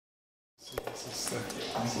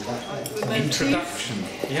The introduction.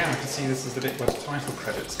 Yeah, I can see this is the bit where the title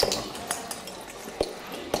credits come up.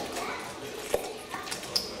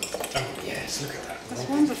 Oh yes, look at that. That's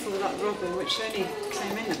wonderful, that robin, which only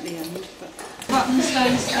came in at the end. But Buttons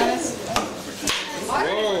downstairs.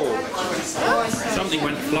 Whoa! Something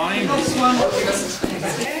went flying. Lost one. I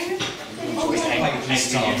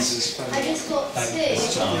just got two.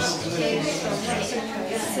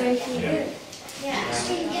 Yeah.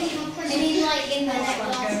 And he's like in the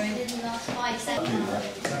last 5 seconds.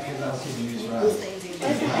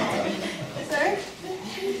 Sorry?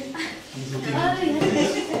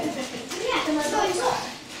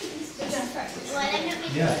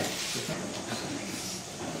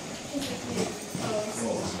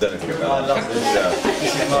 Don't know if you're I love this. Yeah.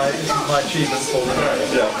 This is my achievement for the day.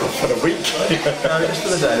 Yeah, for the week. No, just for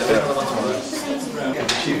the day. There's another one tomorrow.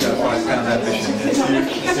 Achieved our £5 ambition.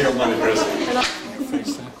 See you on Monday, Chris.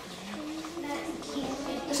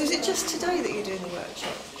 so is it just today that you're doing the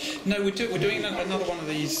workshop? No, we're doing another one of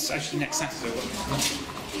these actually next Saturday.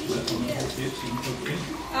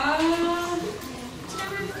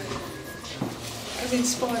 I was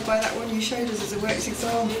inspired by that one you showed us as a works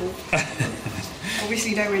example.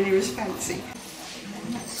 Obviously nowhere near as fancy.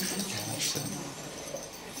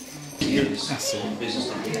 That's it.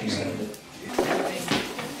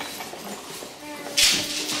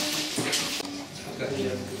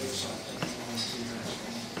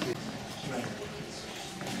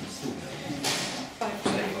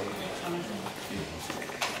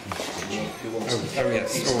 Oh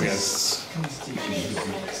yes, oh yes.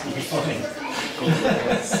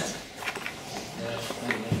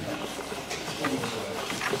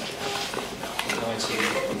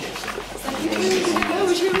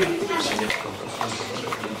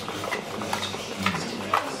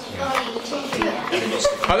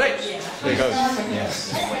 Alex! There you go.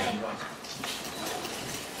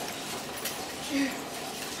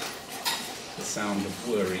 The sound of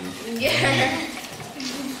whirring. Yeah.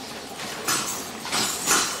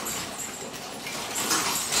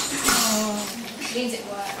 Means it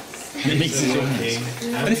works. It means it's working.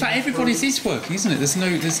 But in fact, everybody's is working, isn't it? There's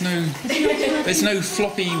no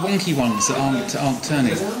floppy, wonky ones that aren't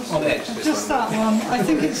turning. Just that one. I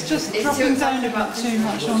think it's just dropping down a bit too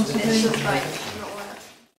much onto the